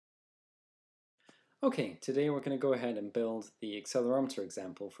Okay, today we're going to go ahead and build the accelerometer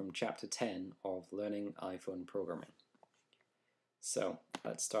example from Chapter 10 of Learning iPhone Programming. So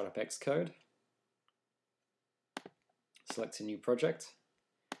let's start up Xcode, select a new project,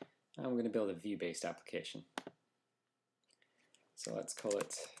 and we're going to build a view-based application. So let's call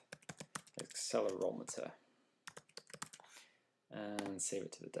it Accelerometer and save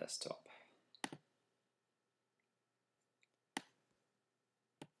it to the desktop.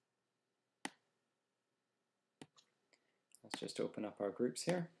 Let's just open up our groups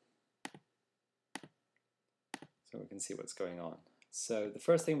here so we can see what's going on. So the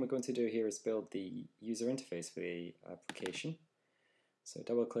first thing we're going to do here is build the user interface for the application. So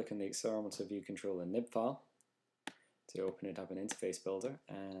double click on the accelerometer view controller nib file to open it up in Interface Builder,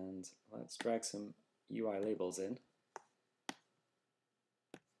 and let's drag some UI labels in.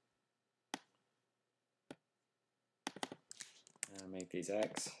 And make these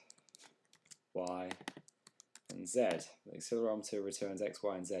X, Y, and Z. The accelerometer returns X,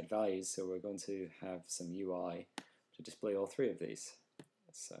 Y, and Z values, so we're going to have some UI to display all three of these.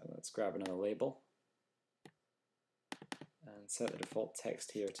 So let's grab another label and set the default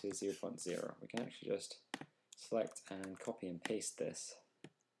text here to 0.0. We can actually just select and copy and paste this,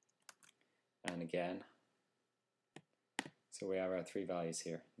 and again. So we have our three values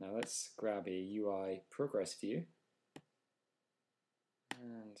here. Now let's grab a UI progress view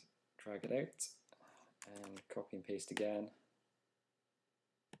and drag it out and copy and paste again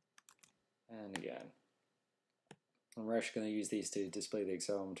and again. And we're actually going to use these to display the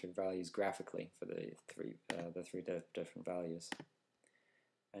accelerometer values graphically for the three different values.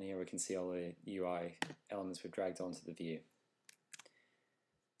 And here we can see all the UI elements we've dragged onto the view.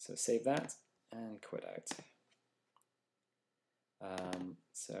 So save that and quit out.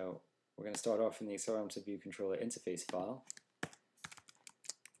 So we're going to start off in the accelerometer view controller interface file.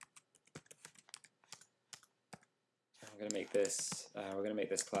 We're going to make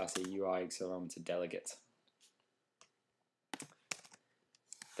this class a UI accelerometer delegate.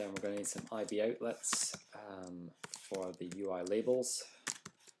 Then we're going to need some IB outlets for the UI labels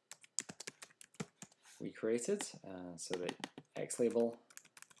we created. So the X label,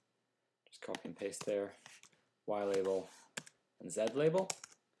 just copy and paste there, Y label, and Z label,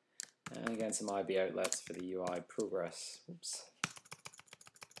 and again some IB outlets for the UI progress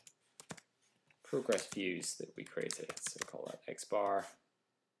views that we created. So we'll call that X bar,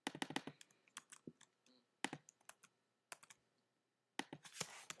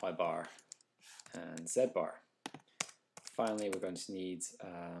 Y bar, and Z bar. Finally, we're going to need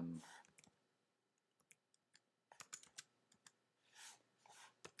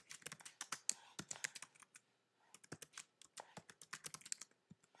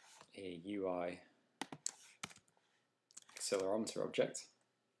a UI accelerometer object.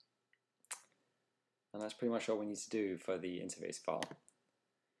 And that's pretty much all we need to do for the interface file.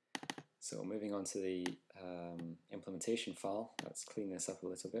 So moving on to the implementation file, let's clean this up a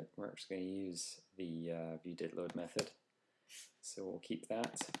little bit. We're actually going to use the viewDidLoad method. So we'll keep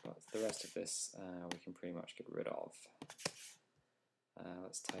that, but the rest of this we can pretty much get rid of.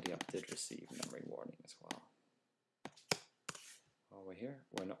 Let's tidy up did receive memory warning as well. While we're here,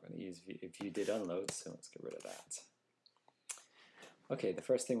 we're not going to use viewDidUnload, so let's get rid of that. Okay, the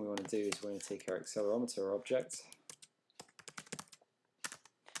first thing we want to do is we're going to take our accelerometer object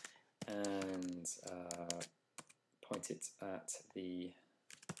and point it at the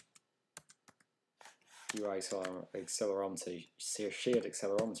UI accelerometer shared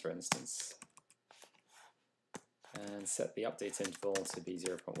accelerometer instance, and set the update interval to be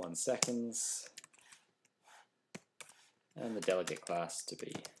 0.1 seconds, and the delegate class to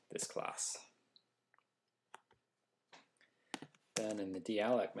be this class. Then in the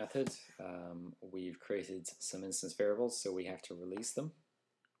deallec method, we've created some instance variables, so we have to release them.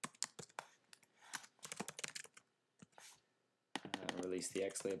 Release the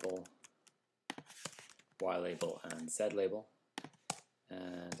X label, Y label, and Z label,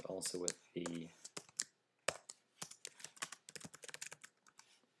 and also with the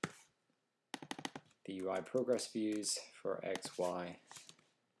UI progress views for X, Y,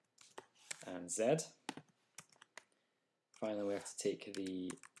 and Z. Finally, we have to take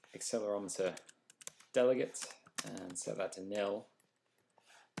the accelerometer delegate and set that to nil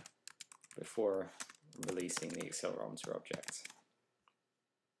before releasing the accelerometer object.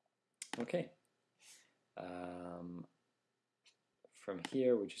 Okay. From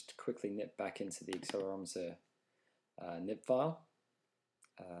here, we just quickly nip back into the accelerometer nib file,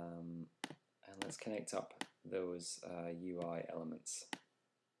 and let's connect up those UI elements.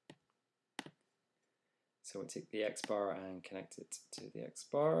 So we'll take the X bar and connect it to the X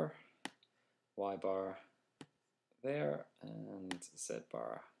bar, Y bar there, and Z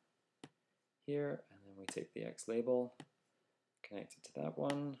bar here, and then we take the X label, connect it to that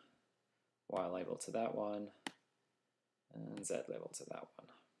one, Y label to that one, and Z label to that one.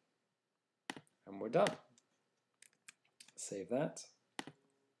 And we're done. Save that.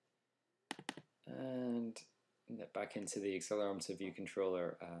 And get back into the Accelerometer view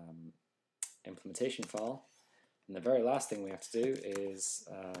controller implementation file. And the very last thing we have to do is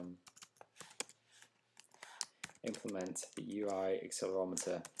implement the UI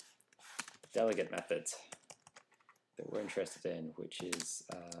Accelerometer delegate method that we're interested in, which is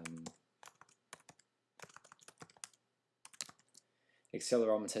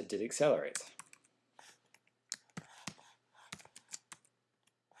Accelerometer did accelerate.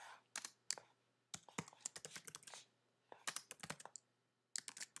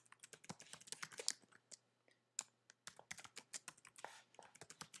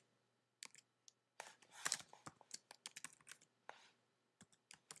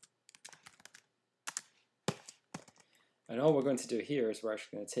 And all we're going to do here is we're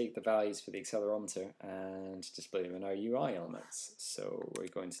actually going to take the values for the accelerometer and display them in our UI elements. So we're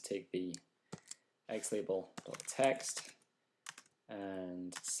going to take the xlabel.text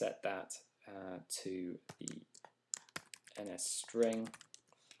and set that to the NSString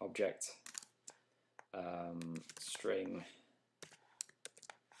object, string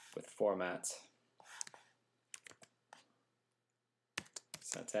with format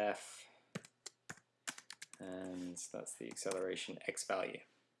set f, and that's the acceleration x value.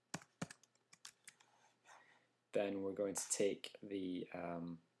 Then we're going to take the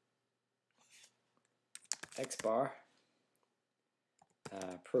x bar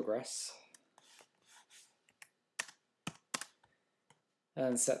progress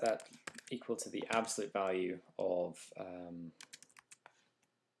and set that equal to the absolute value of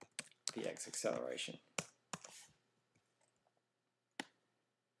the x acceleration.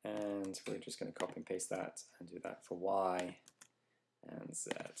 And we're just going to copy and paste that and do that for y and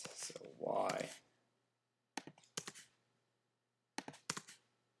z. So y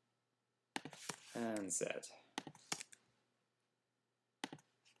and z.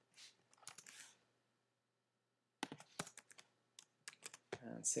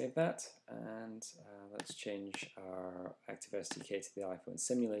 And save that, and let's change our active SDK to the iPhone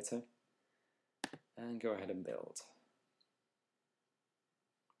simulator and go ahead and build.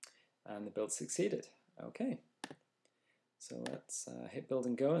 And the build succeeded. Okay, so let's hit build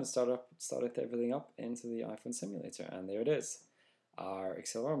and go and start everything up into the iPhone simulator, and there it is, our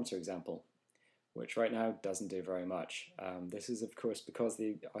accelerometer example, which right now doesn't do very much. This is of course because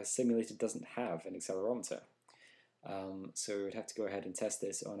our simulator doesn't have an accelerometer, so we'd have to go ahead and test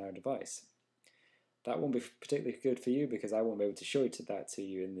this on our device. That won't be particularly good for you because I won't be able to show that to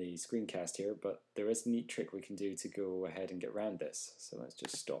you in the screencast here, but there is a neat trick we can do to go ahead and get around this. So let's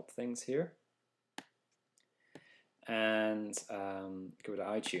just stop things here and go to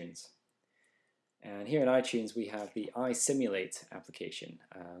iTunes. And here in iTunes we have the iSimulate application.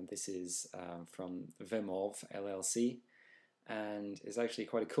 This is from Vimov LLC, and is actually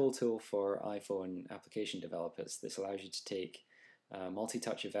quite a cool tool for iPhone application developers. This allows you to take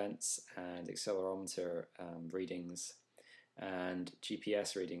multi-touch events and accelerometer readings and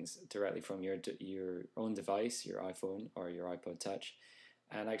GPS readings directly from your own device, your iPhone or your iPod Touch,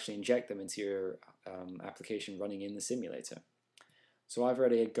 and actually inject them into your application running in the simulator. So I've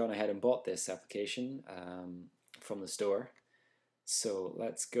already gone ahead and bought this application from the store. So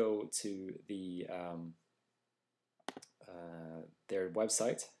let's go to the their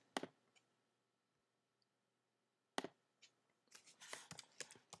website.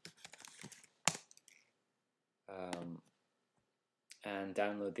 And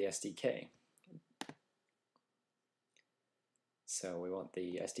download the SDK. So we want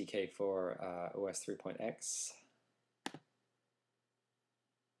the SDK for OS 3.x,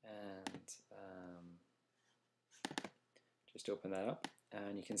 and just open that up,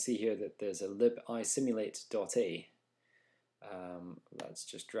 and you can see here that there's a libisimulate.a. Let's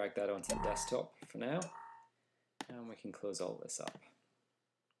just drag that onto the desktop for now, and we can close all this up.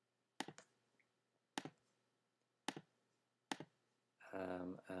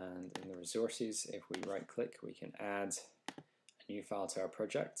 And in the resources, if we right click, we can add a new file to our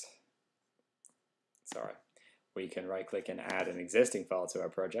project. Sorry, we can right click and add an existing file to our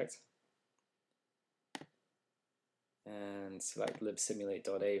project. And select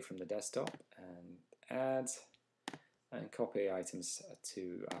libsimulate.a from the desktop and add, and copy items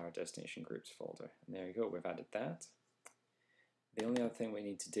to our destination groups folder. And there you go, we've added that. The only other thing we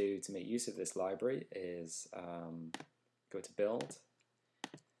need to do to make use of this library is go to build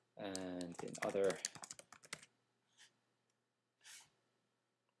and in other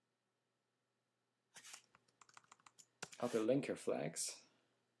linker flags,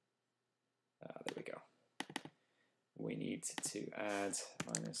 there we go. We need to add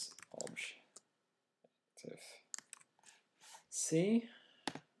minus objective C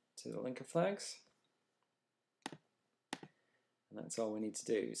to the linker flags, and that's all we need to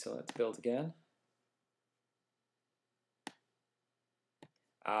do. So let's build again.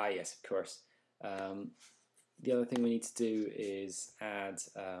 Ah, yes, of course. The other thing we need to do is add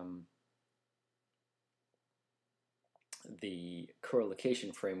the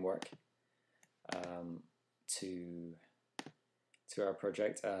correlation framework to our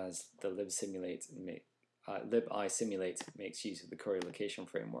project, as the libisimulate makes use of the correlation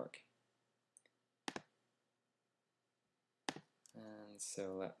framework. And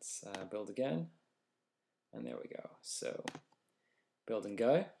so let's build again, and there we go. So build and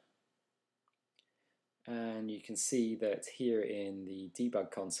go, and you can see that here in the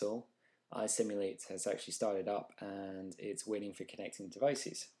debug console, iSimulate has actually started up and it's waiting for connecting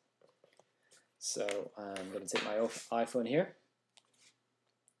devices. So I'm going to take my iPhone here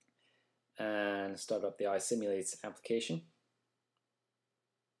and start up the iSimulate application.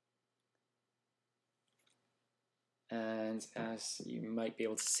 And as you might be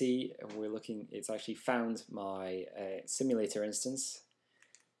able to see, it's actually found my simulator instance,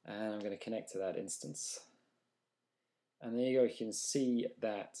 and I'm going to connect to that instance. And there you go, you can see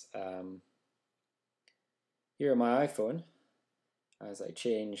that here on my iPhone, as I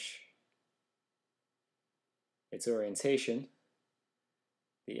change its orientation,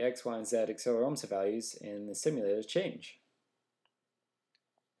 the X, Y, and Z accelerometer values in the simulator change.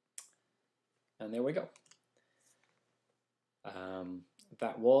 And there we go.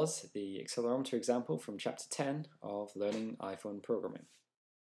 That was the accelerometer example from chapter 10 of Learning iPhone Programming.